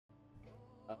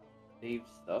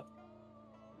Dave's stuff.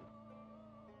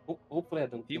 Hopefully I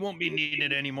don't. He won't be needing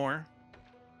it anymore.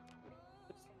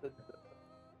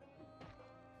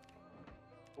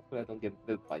 Hopefully I don't get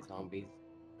bit by zombies.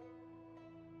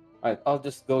 Alright, I'll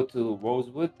just go to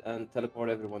Rosewood and teleport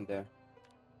everyone there.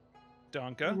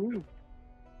 Donka.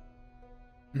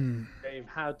 Dave,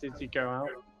 how did you go out?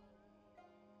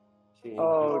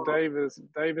 Oh, Dave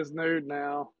is nude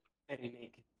now.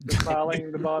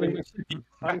 Defiling the body.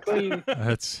 Unclean.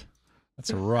 That's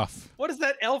rough. What is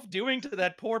that elf doing to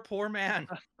that poor man?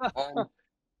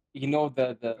 You know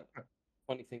the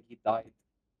funny thing, he died in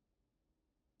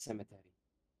cemetery.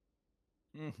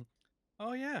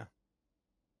 Oh yeah.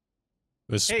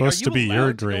 It was supposed to be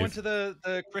your grave. Go into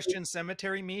the Christian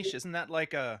cemetery, Mish? Isn't that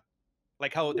like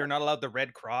how they're not allowed the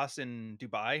Red Cross in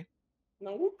Dubai?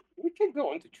 No, we can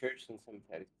go into church and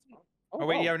cemetery. Oh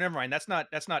wait, yeah, never mind. That's not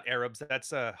Arabs.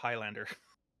 That's Highlander.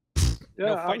 Yeah,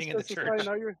 no fighting in the church. Say,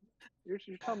 no, you're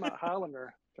talking about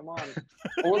Highlander. Come on.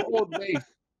 Or Dave.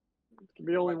 It can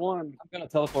be only one. I'm gonna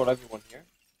teleport everyone here.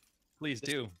 Please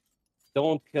do.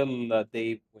 Don't kill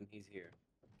Dave when he's here,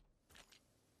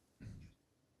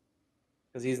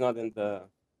 because he's not in the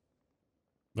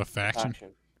faction.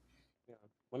 Yeah.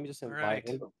 Let me just invite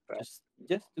him.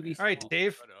 Just to be. All right,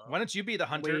 Dave. Why don't you be the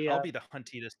hunter? I'll be the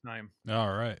hunty this time.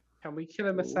 All right. Can we kill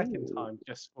him a second time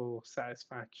just for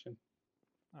satisfaction?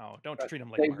 Oh, don't treat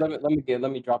him like. Dave,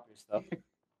 let me drop your stuff.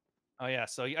 Oh yeah,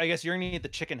 so I guess you're gonna need the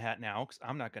chicken hat now, because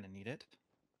I'm not gonna need it.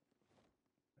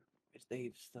 Here's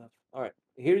Dave's stuff. All right,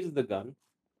 here's the gun.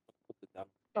 Put the gun.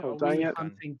 Oh, dang it!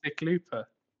 Hunting Dick Looper.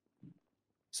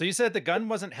 So you said the gun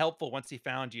wasn't helpful once he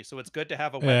found you, so it's good to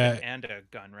have a weapon and a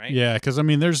gun, right? Yeah, because I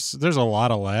mean, there's a lot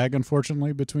of lag,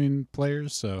 unfortunately, between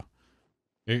players, so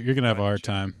you're gonna have a hard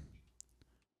time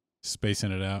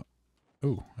spacing it out.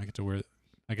 Oh, I get to wear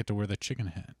the chicken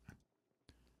hat.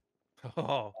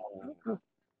 Oh.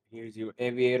 Here's your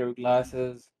aviator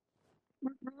glasses.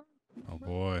 Oh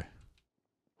boy.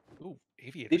 Ooh,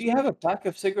 aviator. Did you have a pack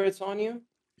of cigarettes on you?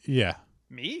 Yeah.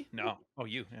 Me? No. Oh,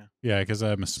 you. Yeah. Yeah, because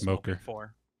I'm a smoker.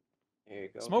 There you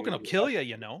go. Smoking will kill you,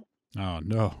 you know. Oh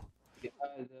no. The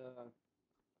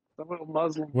little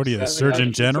Muslim. What are you, the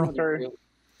Surgeon General?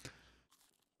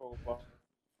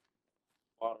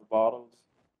 Water bottles.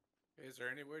 Is there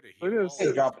anywhere to heal?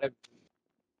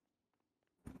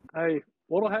 Hey,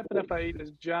 what'll happen if I eat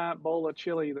this giant bowl of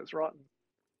chili that's rotten?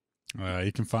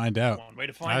 You can find out. One way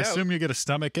to find I out. assume you get a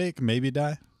stomach ache, maybe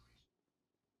die.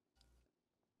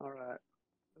 All right.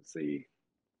 Let's see.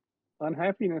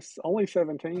 Unhappiness, only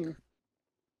 17.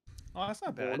 Oh, that's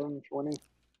not bad. 20.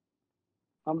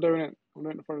 I'm doing it. I'm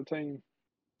doing it for the team.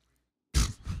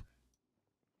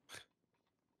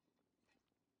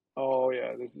 Oh,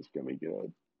 yeah. This is going to be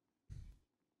good.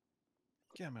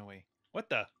 Get out of my way. What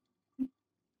the?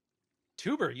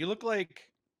 Tuber, you look like...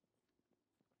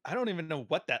 I don't even know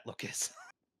what that look is.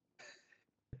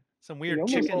 Some weird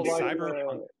chicken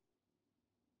cyberpunk.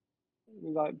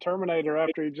 Like Terminator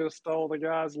after he just stole the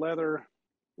guy's leather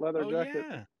jacket.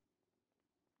 Yeah.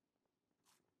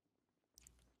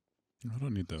 I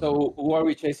don't need those. So who are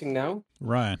we chasing now?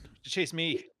 Ryan. Chase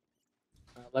me.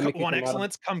 Let me One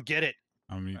excellence. Come get it.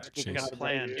 I mean, I got a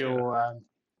plan.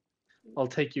 I'll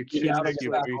take your Get out of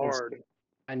your that boots hard.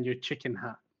 and your chicken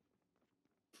hat.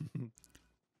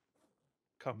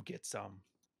 Come get some.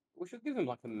 We should give him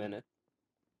like a minute.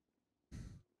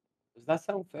 Does that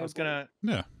sound fair? I was gonna.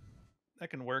 Yeah. That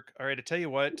can work. All right. I tell you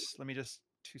what. Let me just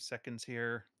 2 seconds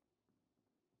here.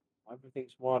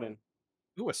 Everything's swatting.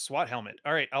 Ooh, a SWAT helmet.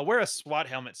 All right. I'll wear a SWAT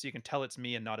helmet so you can tell it's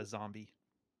me and not a zombie.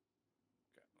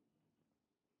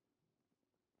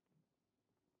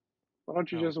 Why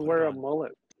don't you just wear a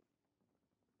mullet?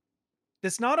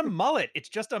 It's not a mullet. It's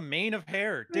just a mane of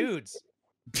hair. Dudes,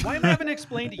 why am I having to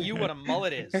explain to you what a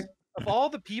mullet is? Of all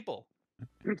the people.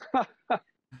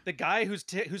 The guy whose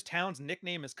town's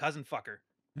nickname is Cousin Fucker.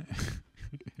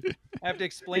 I have to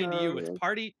explain to you.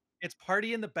 It's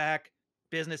party in the back,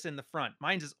 business in the front.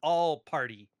 Mine's is all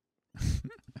party.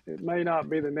 It may not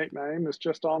be the nickname. It's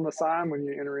just on the sign when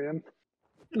you enter in.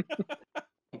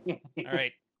 All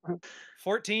right.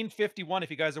 14:51.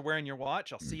 If you guys are wearing your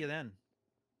watch, I'll see you then.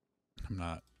 I'm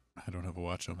not. I don't have a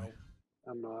watch on me.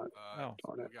 I'm not.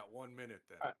 We got 1 minute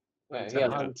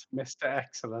then. Hunt, Mr.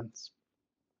 Excellence.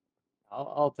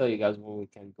 I'll tell you guys when we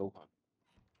can go hunt.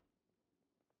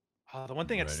 Oh, the one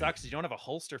thing that sucks is you don't have a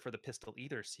holster for the pistol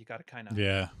either, so you got to kind of.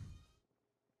 Yeah.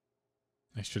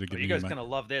 I should have given you guys gonna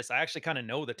love this. I actually kind of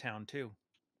know the town too.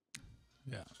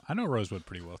 Yeah, I know Rosewood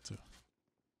pretty well too.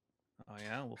 Oh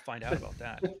yeah, we'll find out about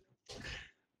that.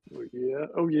 Oh yeah.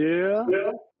 Oh yeah.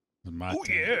 My oh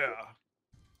town. yeah.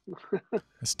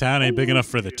 This town ain't big enough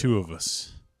for the two of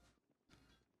us.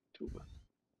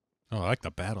 Oh, I like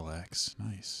the battle axe.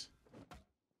 Nice.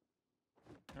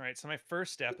 All right, so my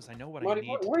first step is I know what I Marty,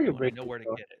 need to where are you do, and I know breaking where to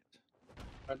from? get it. All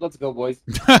right, let's go, boys.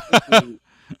 Already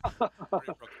broken,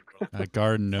 brother. That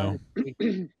garden, no.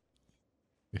 The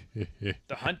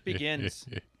hunt begins.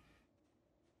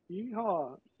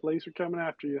 Yeehaw. Police are coming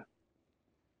after you.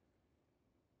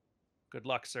 Good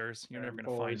luck, sirs. You're never Yeah,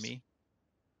 gonna find boys. me.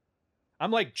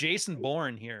 I'm like Jason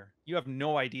Bourne here. You have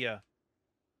no idea.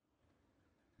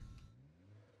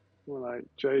 Well, like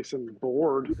Jason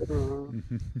bored.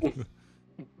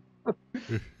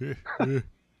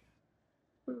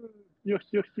 Yuck,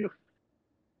 yuck, yuck.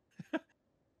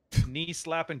 Knee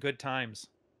slapping good times.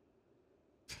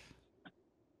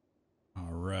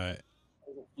 All right.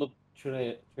 Look,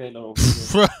 trailer over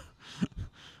here.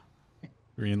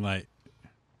 Greenlight,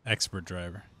 expert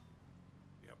driver.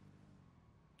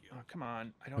 Oh, come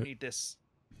on. I don't need this.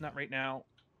 Not right now.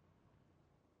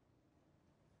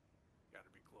 Gotta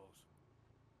be close.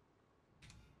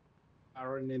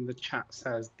 Aaron in the chat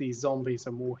says these zombies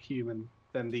are more human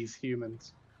than these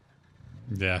humans.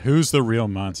 Yeah, who's the real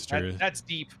monster? That's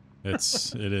deep. It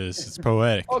is. It's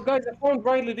poetic. Oh, guys, I found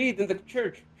Riley Reed in the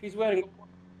church. She's wearing.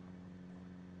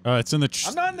 Oh, it's in the.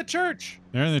 I'm not in the church.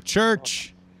 They're in the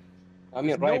church. I mean,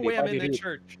 There's no Riley. way I'm Riley in the Reed.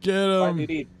 church. Get Riley him.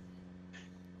 Reed.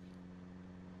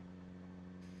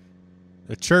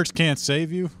 The church can't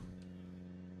save you.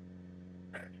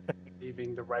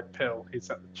 Leaving the red pill. He's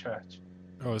at the church.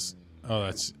 Is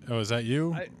that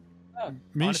you?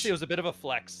 Mish? Honestly, it was a bit of a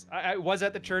flex. I was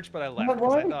at the church, but I left But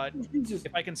because I why? thought Jesus.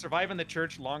 if I can survive in the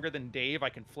church longer than Dave, I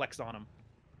can flex on him.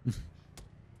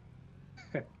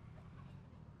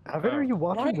 Evan, are you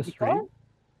watching Ryan, the you stream? got?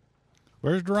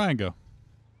 Where's Ryan go?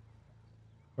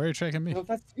 Where are you tracking me? No,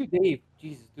 that's you, Dave.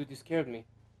 Jesus, dude, you scared me.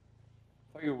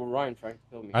 I thought you were Ryan trying to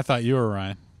kill me. I thought you were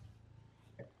Ryan.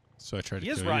 So I tried to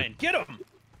He is kill Ryan. Get him!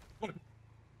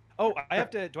 Oh, I have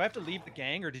to. Do I have to leave the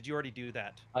gang, or did you already do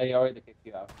that? I already kicked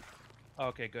you out.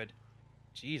 Okay, good.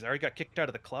 Jeez, I already got kicked out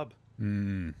of the club.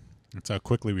 you. That's how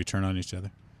quickly we turn on each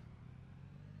other.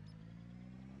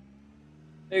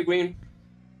 Hey, Green.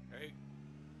 Hey,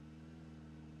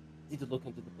 Need to look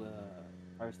into the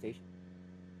fire station.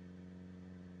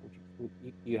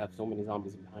 You have so many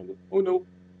zombies behind it. Oh no.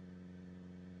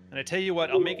 And I tell you what,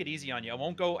 I'll make it easy on you. I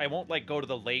won't like go to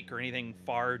the lake or anything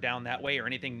far down that way or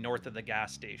anything north of the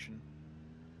gas station.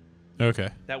 Okay.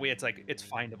 That way it's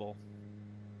findable.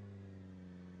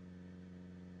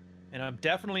 And I'm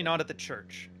definitely not at the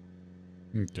church.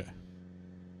 Okay.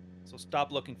 So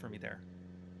stop looking for me there.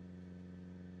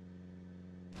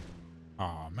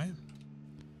 Aw, man.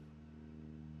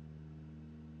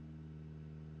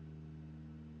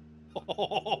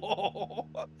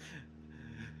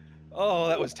 Oh,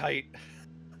 that was tight.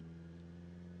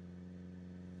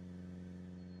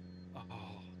 Oh.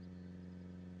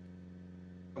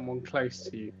 Someone close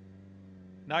to you.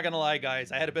 Not gonna lie,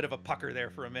 guys, I had a bit of a pucker there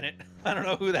for a minute. I don't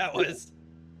know who that was.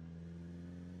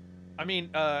 I mean,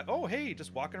 oh, hey,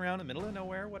 just walking around in the middle of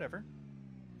nowhere, whatever.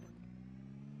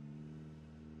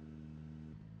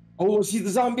 Oh, see the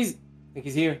zombies. I think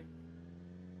he's here.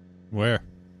 Where?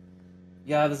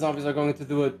 Yeah, the zombies are going to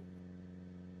do it.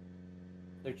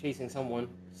 They're chasing someone.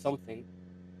 Something.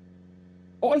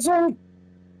 Oh, I saw him!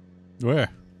 Where?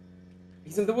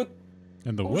 He's in the wood.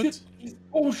 In the Oh, woods? shit.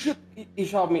 Oh, shit. He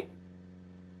shot me.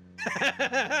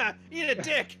 Eat a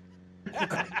dick!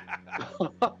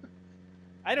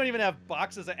 I don't even have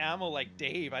boxes of ammo like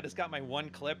Dave. I just got my one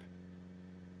clip.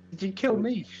 Did you kill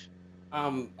me? I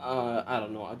don't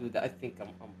know. I'll do that. I think I'm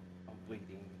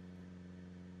bleeding.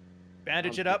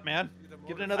 Bandage it up, man.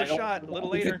 Give it another I don't- shot a little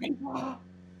later.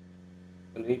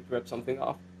 I need to rip something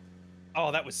off.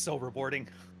 Oh, that was so rewarding.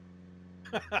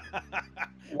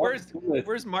 What is it?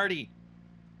 Where's Marty?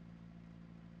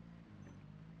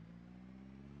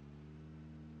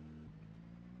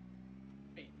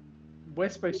 We're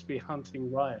supposed to be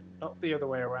hunting Ryan, not the other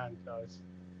way around, guys.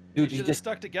 Dude, You he should have just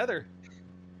stuck together.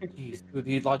 Jeez, dude,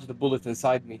 he lodged a bullet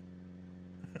inside me.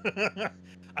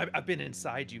 I've been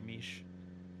inside you, Mish.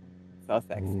 So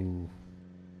sexy. Ooh.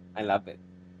 I love it.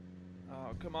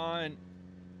 Oh, come on.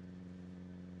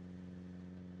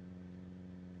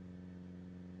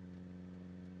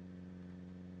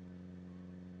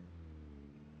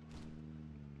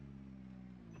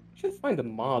 Should find a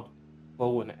mod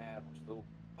bow and arrow. So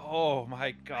Oh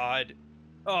my god.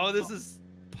 Oh, this is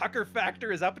pucker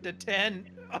factor is up to 10.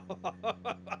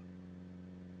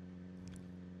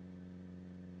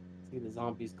 see the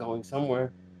zombies going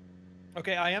somewhere.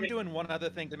 Okay, I am doing one other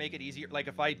thing to make it easier. Like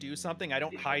if I do something, I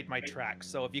don't hide my tracks.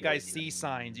 So if you guys see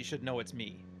signs, you should know it's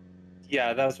me.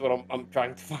 Yeah, that's what I'm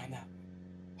trying to find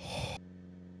out.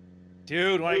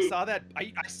 Dude, when I saw that,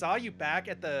 I saw you back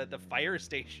at the fire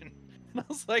station. And I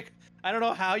was like, I don't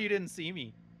know how you didn't see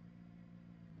me.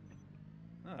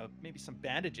 Maybe some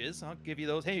bandages. I'll give you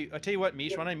those. Hey, I'll tell you what,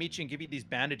 Mish, why don't I meet you and give you these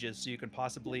bandages so you can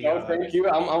possibly... No, thank you.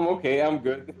 I'm okay. I'm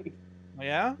good.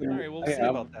 Yeah? All right, we'll see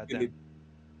about that then.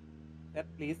 Yeah,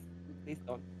 please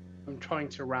don't. I'm trying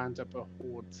to round up a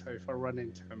horde, so if I run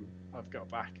into him, I've got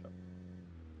backup.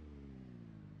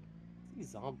 These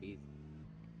zombies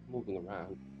moving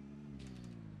around.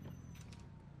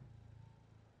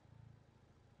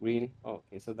 Green. Oh,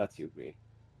 okay, so that's you, Green.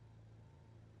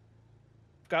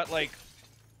 Got like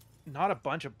not a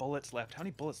bunch of bullets left. How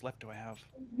many bullets left do I have?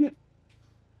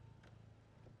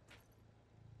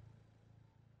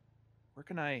 Where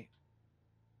can I...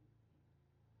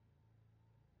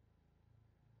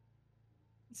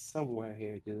 Somewhere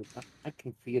here, dude. I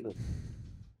can feel it.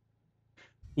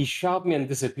 He shot me and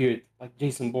disappeared, like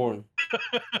Jason Bourne.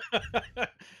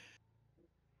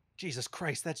 Jesus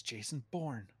Christ, that's Jason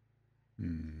Bourne.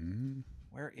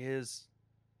 Where is...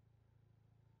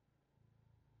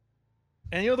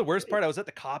 And you know the worst part? I was at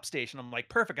the cop station. I'm like,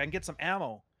 perfect, I can get some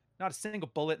ammo. Not a single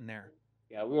bullet in there.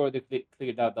 Yeah, we already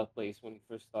cleared out that place when we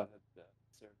first started the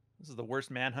server. This is the worst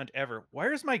manhunt ever.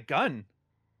 Where's my gun?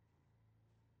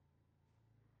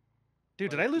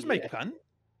 Dude, did I lose my gun?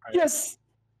 Yes!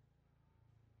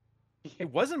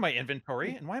 It was in my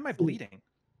inventory, and why am I bleeding?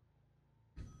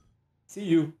 See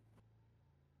you.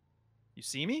 You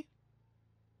see me?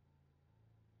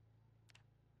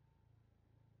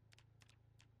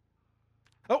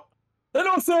 Oh!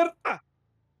 Hello, sir!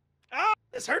 Ah!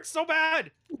 This hurts so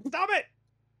bad! Stop it!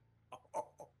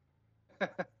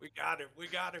 We got him. We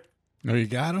got him. Oh, you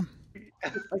got him?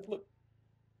 Like, look.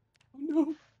 Oh,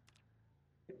 no.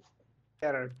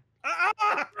 Get her.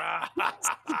 Ah!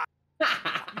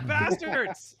 You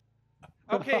bastards!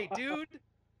 Okay, dude.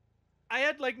 I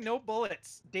had like no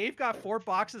bullets. Dave got 4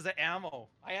 boxes of ammo.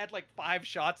 I had like 5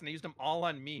 shots and I used them all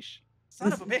on Mish.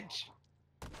 Son of a bitch.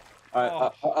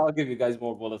 Alright, I'll give you guys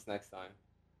more bullets next time.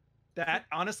 That,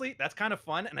 honestly, that's kind of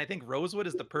fun. And I think Rosewood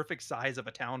is the perfect size of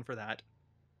a town for that.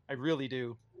 I really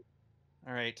do.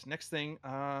 All right, next thing.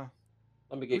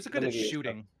 Who's good at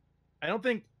shooting? I don't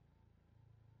think,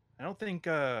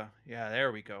 yeah,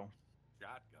 there we go.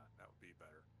 Shotgun, that would be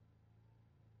better.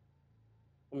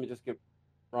 Let me just get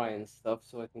Brian's stuff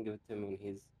so I can give it to him when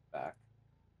he's back.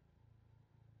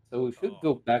 So we should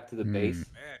go back to the base.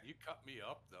 Man, you cut me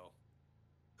up, though.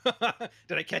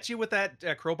 Did I catch you with that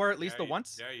crowbar at least the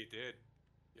once? Yeah, you did.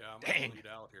 Yeah, I'm Dang. gonna bleed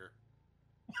out here.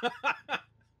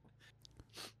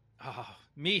 Oh,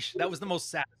 Mish, that was the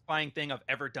most satisfying thing I've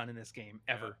ever done in this game,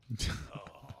 ever. Oh,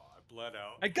 I bled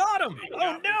out. I got him! You Oh,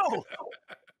 got me. no!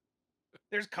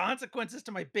 There's consequences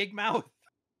to my big mouth.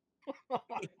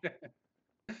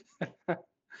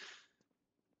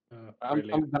 I'm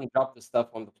gonna drop the stuff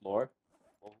on the floor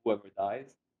for whoever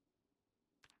dies.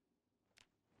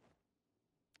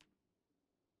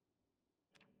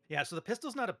 Yeah, so the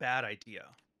pistol's not a bad idea.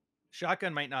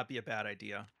 Shotgun might not be a bad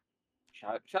idea.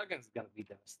 Shotgun's gonna be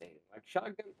devastating. Like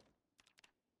shotgun.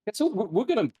 Yeah, so we're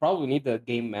gonna probably need the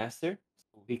game master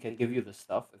so he can give you the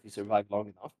stuff if you survive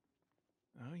long enough.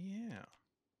 Oh yeah.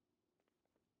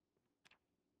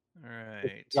 All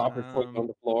right. Drop your foot on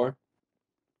the floor.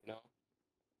 You know.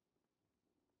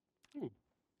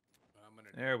 I'm gonna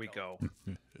There we go.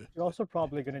 You're also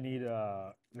probably gonna need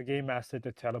the game master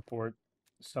to teleport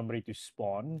somebody to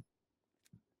spawn.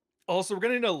 Also, we're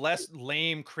gonna need a less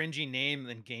lame, cringy name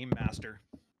than Game Master.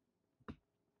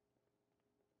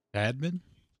 Admin?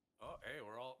 Oh, hey,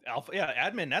 we're all Alpha, yeah,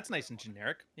 admin. That's nice and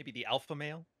generic. Maybe the alpha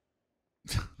male.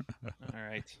 All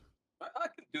right. I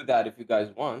can do that if you guys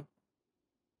want.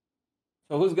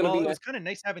 So who's gonna Well, be it was next? kind of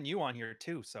nice having you on here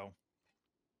too. So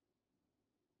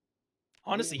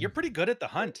honestly, you're pretty good at the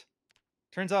hunt.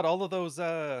 Turns out all of those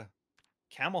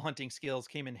camel hunting skills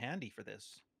came in handy for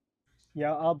this.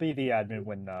 Yeah, I'll be the admin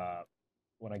when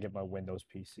I get my Windows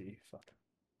PC. Fuck.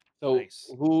 So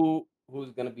Nice.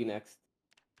 who's gonna be next?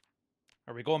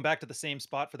 Are we going back to the same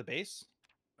spot for the base?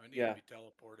 I need Yeah. to be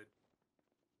teleported.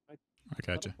 I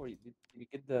gotcha. Before you, did you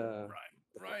get the?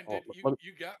 Ryan, Oh,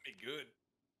 you got me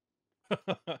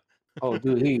good. Oh,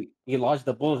 dude, he lodged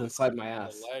the bullet inside my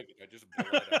ass. The leg, and I just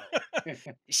bled out.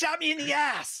 You shot me in the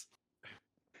ass.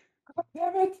 God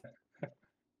damn it!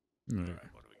 All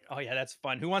right, what do we got? Oh yeah, that's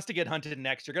fun. Who wants to get hunted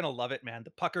next? You're gonna love it, man.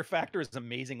 The pucker factor is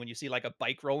amazing when you see like a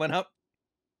bike rolling up.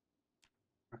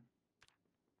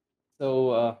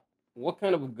 So, what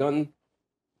kind of gun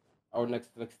our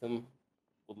next victim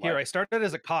would like? Here, I started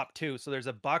as a cop too, so there's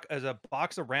a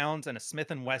box of rounds and a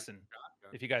Smith and Wesson.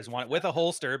 Shotgun. If you guys want it, with a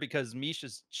holster, because Mish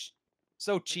is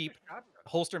so cheap. Shotgun.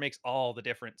 Holster makes all the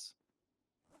difference.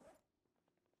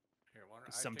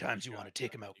 Sometimes you want to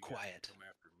take him out You guys can quiet. come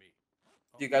after me.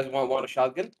 Do you guys want a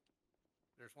shotgun?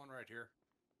 There's one right here.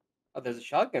 Oh, there's a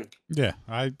shotgun. Yeah,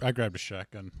 I grabbed a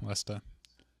shotgun last time.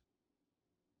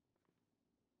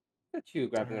 Look at you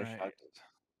grabbing a Alright. shotgun.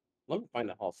 Let me find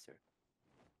a holster.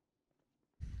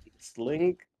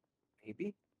 Sling,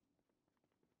 maybe.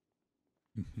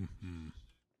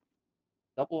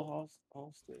 Double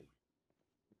holster.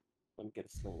 Let me get a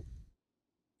sling.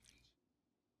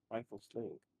 Rifle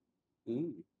sling.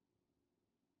 Ooh.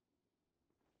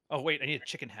 Oh wait, I need a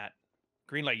chicken hat.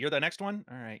 Greenlight, you're the next one.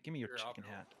 All right, give me your Here, I'll chicken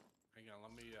go. hat. Hang on,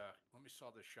 let me saw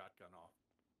this shotgun off.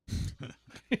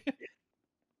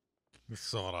 The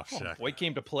sawed-off Oh, shotgun. Boyd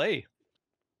came to play.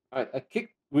 Alright, I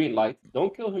kicked Greenlight.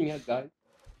 Don't kill him yet, guys.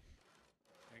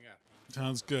 Hang on.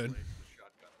 Sounds good. Lay the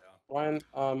shotgun down. Ryan,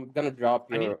 I'm gonna drop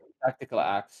I need- your tactical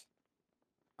axe.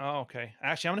 Oh, okay.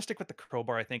 Actually, I'm gonna stick with the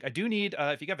crowbar. I think I do need.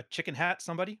 If you have a chicken hat,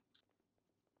 somebody.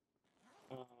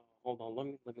 Hold on, let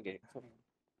me get it.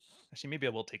 Actually, maybe I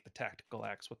will take the tactical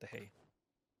axe with the hay.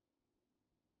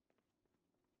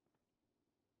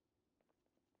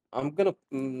 I'm gonna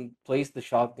place the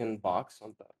shotgun box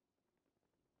on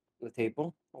the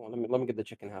table. Hold on, let me get the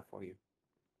chicken hat for you.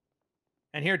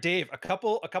 And here, Dave, a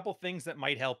couple things that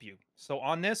might help you. So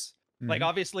on this, like Mhm.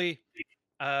 obviously,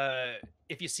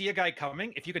 if you see a guy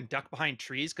coming, if you can duck behind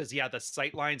trees, because yeah, the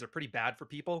sight lines are pretty bad for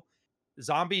people.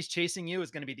 Zombies chasing you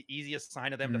is going to be the easiest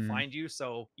sign of them to Mhm. find you.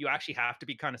 So you actually have to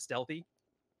be kind of stealthy.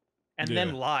 And Yeah.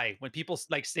 then lie when people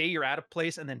like say you're at a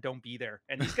place and then don't be there.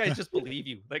 And these guys just believe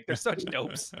you. Like they're such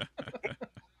dopes. Hang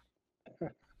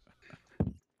on.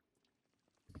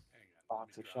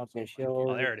 Box of Let me drop shotgun some of my shells.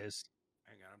 Oh, gear. there it is.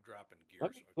 Hang on, I'm dropping gear.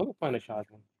 Let so I me can find a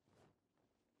shotgun.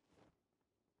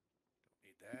 Don't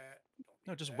need that. Don't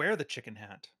No, need just that. wear the chicken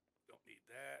hat. Don't need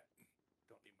that.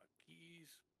 Don't need my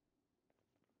keys.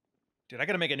 Dude, I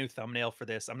gotta make a new thumbnail for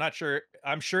this. I'm sure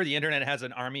the internet has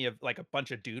an army of like a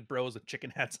bunch of dude bros with chicken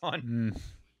hats on. Mm, Is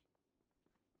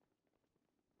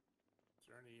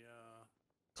there any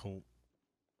cool.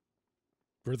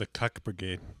 We're the Cuck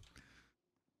Brigade.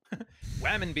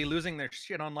 Women be losing their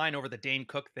shit online over the Dane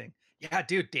Cook thing. Yeah,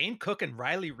 dude, Dane Cook and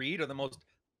Riley Reid are the most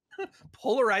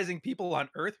polarizing people on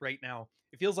earth right now.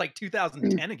 It feels like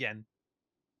 2010 again.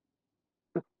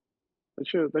 They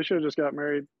should have just got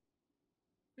married.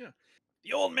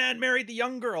 The old man married the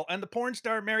young girl, and the porn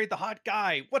star married the hot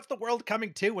guy. What's the world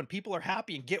coming to when people are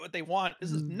happy and get what they want?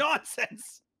 This is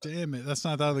nonsense. Damn it, that's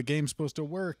not how the game's supposed to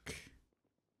work.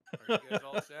 Are you guys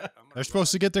all set? I'm gonna They're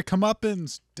supposed to get their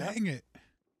comeuppance. Dang it.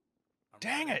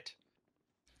 Dang it.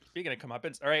 Speaking of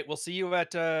comeuppance, all right, we'll see you at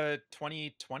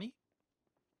 2020.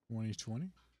 2020?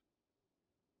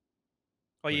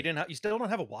 Oh, you still don't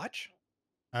have a watch?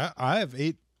 I have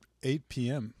 8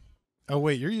 p.m. Oh,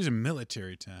 wait, you're using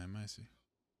military time. I see.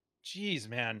 Jeez,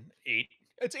 man.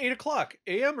 It's 8 o'clock,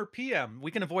 a.m. or p.m.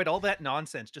 We can avoid all that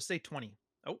nonsense. Just say 20.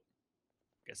 Oh,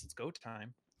 guess it's go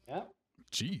time. Yeah.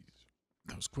 Jeez,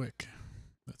 that was quick.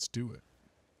 Let's do it.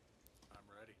 I'm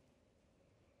ready.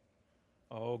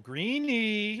 Oh,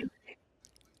 Greenie.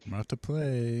 I'm about to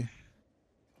play.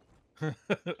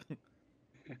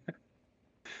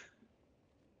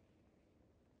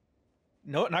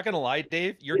 No, not gonna lie,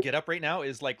 Dave. Your get up right now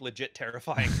is like legit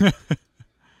terrifying.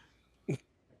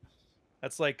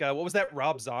 That's like what was that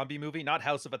Rob Zombie movie? Not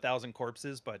House of a Thousand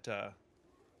Corpses, but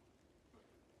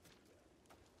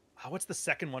what's the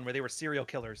second one where they were serial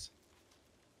killers?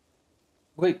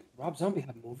 Wait, Rob Zombie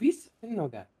had movies? I didn't know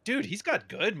that. Dude, he's got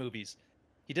good movies.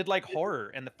 He did like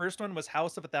horror, and the first one was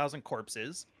House of a Thousand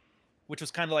Corpses, which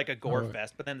was kind of like a gore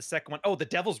fest. But then the second one, The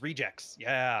Devil's Rejects.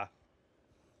 Yeah.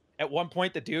 At one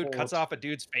point, the dude cuts off a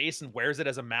dude's face and wears it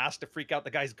as a mask to freak out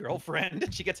the guy's girlfriend,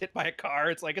 and she gets hit by a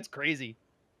car. It's crazy.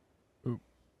 Ooh.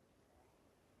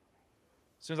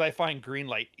 As soon as I find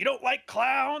Greenlight, you don't like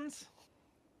clowns?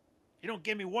 You don't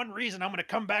give me one reason, I'm gonna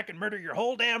come back and murder your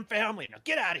whole damn family. Now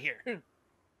get out of here. Let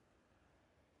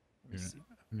me see.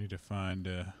 I need to find.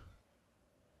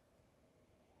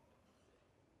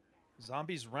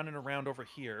 Zombies running around over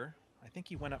here. I think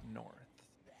he went up north.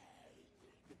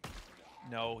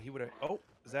 No, he would have. Oh,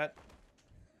 is that?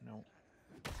 No.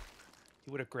 He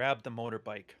would have grabbed the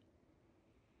motorbike.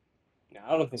 No,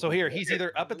 I don't think So here, he's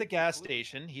either up at the gas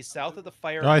station, he's south of the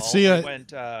fire Oh, I hall, see or it. he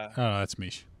went, Oh, that's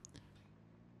Mish.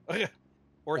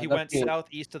 or he that's went you.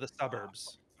 southeast to the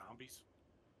suburbs. Zombies.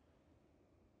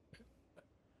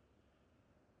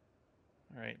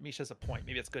 All right, Misha's a point.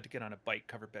 Maybe it's good to get on a bike,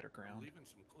 cover better I'm ground. leaving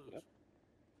some clues.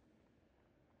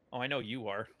 Oh, I know you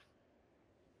are.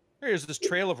 There's this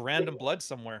trail of random blood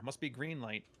somewhere. Must be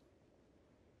Greenlight.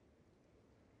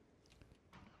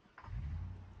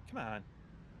 Come on.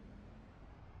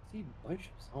 see a bunch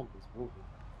of zombies moving.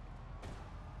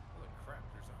 Holy crap,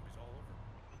 there's zombies all over.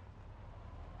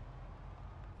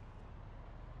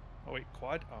 Oh wait,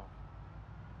 quad. Oh.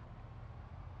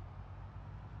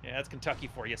 Yeah, that's Kentucky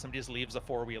for you. Somebody just leaves a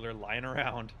four-wheeler lying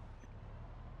around.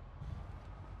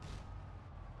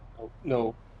 Oh,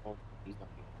 no. Oh, he's not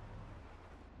here.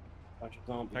 Bunch of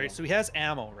zombies. All right, so he has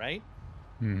ammo, right?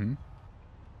 Mm-hmm.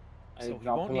 I So he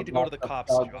dropped won't him need a to go to the box of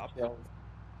cops' shotgun shop. shells.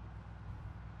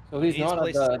 So He he's needs not at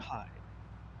places to the. hide.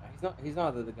 He's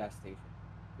not at the gas station.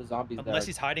 The zombies Unless there.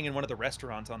 he's hiding in one of the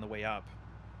restaurants on the way up.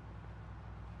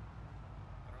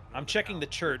 I don't know I'm checking the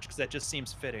church because that just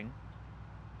seems fitting.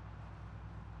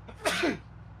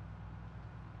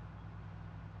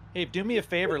 Hey, do me a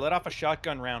favor. Let off a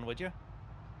shotgun round, would you?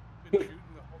 Been shooting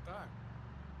the whole time.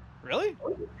 Really?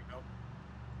 You know?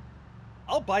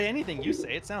 I'll buy anything you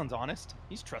say. It sounds honest.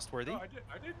 He's trustworthy. No, I did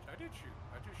shoot. I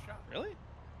just shot. Really?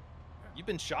 You've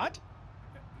been shot?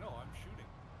 No, I'm shooting.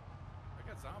 I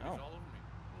got zombies Oh. all over me.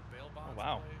 Little bail bonds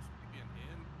wow. place, maybe an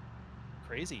inn,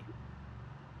 Crazy.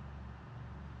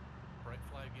 bright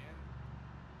flag in.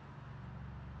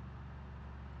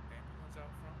 Ambulance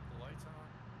out front, the lights on.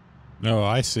 No,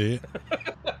 I see it.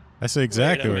 I see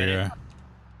exactly where you're at.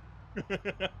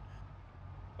 If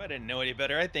I didn't know any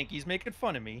better, I think he's making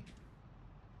fun of me.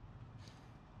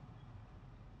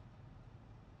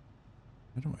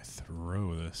 How do I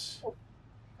throw this?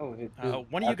 Oh,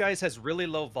 One of you guys has really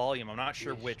low volume. I'm not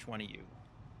sure which one of you.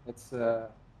 It's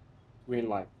green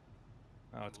light.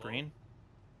 Oh, it's Low? green?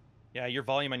 Yeah, your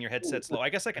volume on your headset's low. I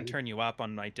guess I can turn you up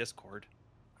on my Discord.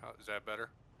 Is that better?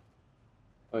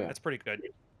 Oh yeah. That's pretty good.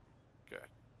 Okay.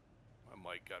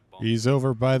 My mic got bumped. He's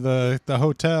over by the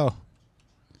hotel.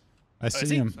 I is see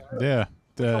he? him. Yeah,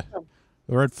 the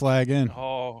red flag in,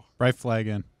 Oh, bright flag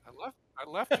in. I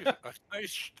left you.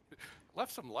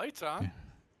 Left some lights on.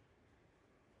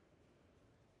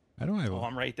 How do oh,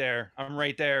 I'm right there. I'm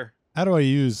right there. How do I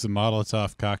use the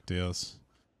Molotov cocktails?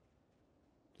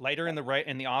 Lighter in the right,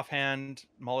 in the offhand,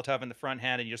 Molotov in the front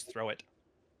hand, and you just throw it.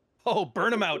 Oh,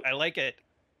 burn him out. I like it.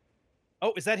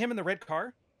 Oh, is that him in the red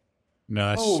car? No,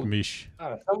 that's Oh. Mish.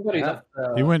 Somebody's up.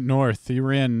 He went north. He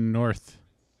ran north.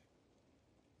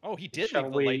 Oh, he did Shall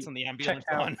leave the we lights on the check ambulance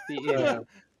out on. the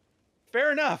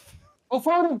Fair enough. Oh,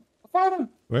 found him! I found him!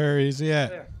 Where is he at?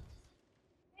 There.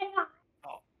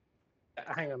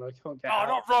 hang on, I can't get Oh, out.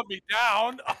 don't run me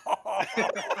down. Oh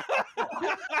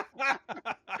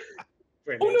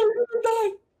Brilliant. no, you're gonna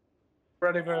die!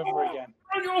 Run him over again.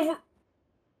 Run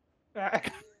over!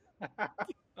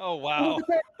 Oh, wow.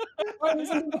 Run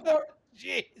into the car.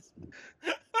 Jeez.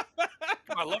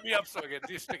 Come on, let me up so I can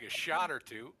just take a shot or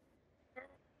two.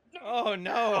 Oh,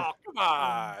 no. Oh, come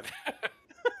on.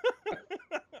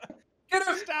 Get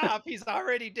him! Stop. He's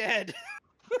already dead.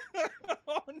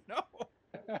 Oh, no.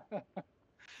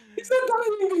 He's not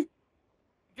dying!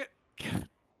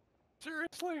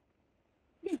 Seriously?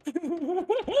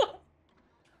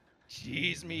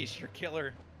 Jeez, Mish, you're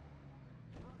killer.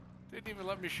 Didn't even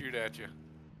let me shoot at you.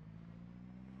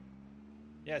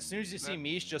 Yeah, as soon as you see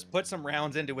Mish, just put some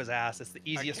rounds into his ass. It's the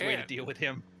easiest way to can't. deal with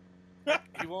him.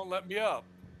 He won't let me up.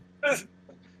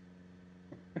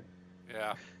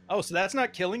 Yeah. Oh, so that's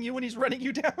not killing you when he's running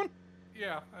you down?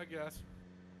 Yeah, I guess.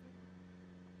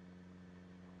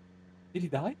 Did he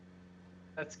die?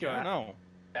 Let's go I don't know.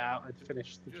 out and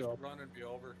finish the Just job. run and be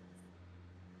over.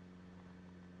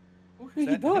 What did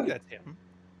he I think die? that's him.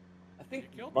 I think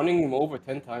You killed running him over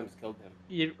 10 times killed him.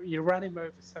 You ran him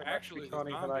over so much Actually, we the can't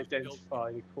even zombies killed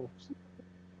identify the corpse.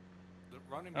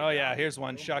 Running me Oh, yeah, down here's is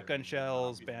one. over. Shotgun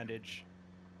shells, Zombies. bandage,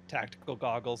 tactical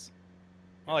goggles.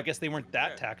 Well, I guess they weren't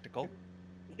that Okay. tactical.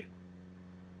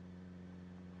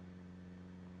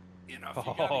 You know, if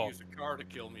you gotta Oh. use a car to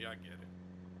kill me, I get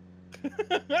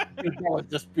it. That was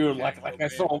just pure Yeah, like I man,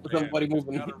 saw man, somebody you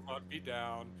moving. gotta run me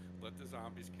down. Let the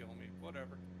zombies kill me.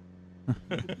 Whatever.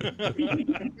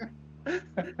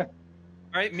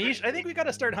 All right, Mish, I think we got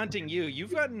to start hunting you.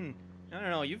 You've gotten, I don't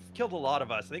know, you've killed a lot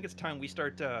of us. I think it's time we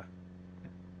start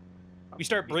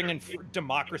bringing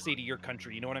democracy to your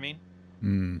country. You know what I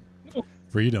mean?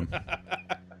 Freedom.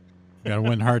 Gotta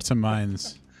win hearts and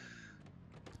minds.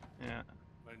 Yeah.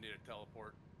 I need a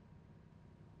teleport.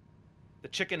 The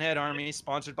Chicken Head Army,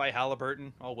 sponsored by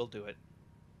Halliburton. Oh, we'll do it.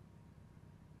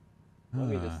 Let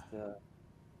me just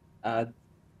add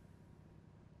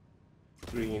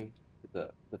green to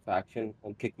the faction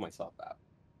and kick myself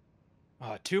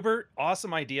out. Tuber,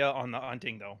 awesome idea on the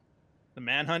hunting, though. The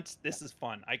manhunt, this is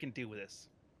fun. I can do with this.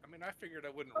 I'm mean, I figured I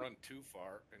wouldn't run too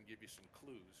far and give you some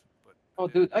clues, but. Oh,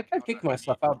 dude, I can't kick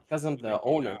myself out because I'm the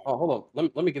owner. Oh, hold on.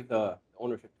 Let me give the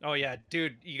ownership. Oh yeah,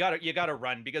 dude, you gotta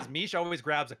run because Mish always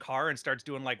grabs a car and starts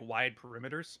doing like wide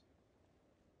perimeters.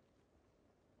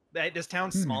 This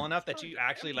town's small enough that you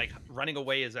actually like running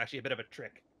away is actually a bit of a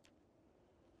trick.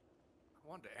 I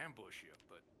wanted to ambush you,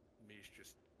 but Mish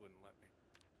just wouldn't let me.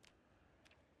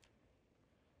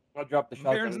 I'll drop the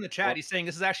shotgun. Baron's in the chat. He's saying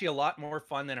this is actually a lot more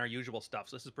fun than our usual stuff.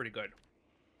 So this is pretty good.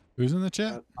 Who's in the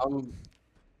chat?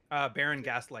 Baron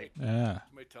Gaslight. Yeah.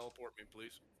 Somebody teleport me,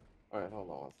 please. All right, hold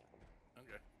on 1 second.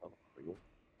 Okay. Oh, for you.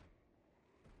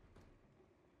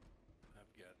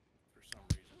 I've got for some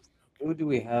reason. Okay. Who do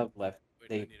we have left? Wait,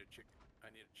 They- I need a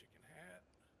chicken hat.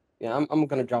 Yeah, I'm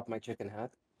gonna drop my chicken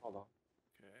hat.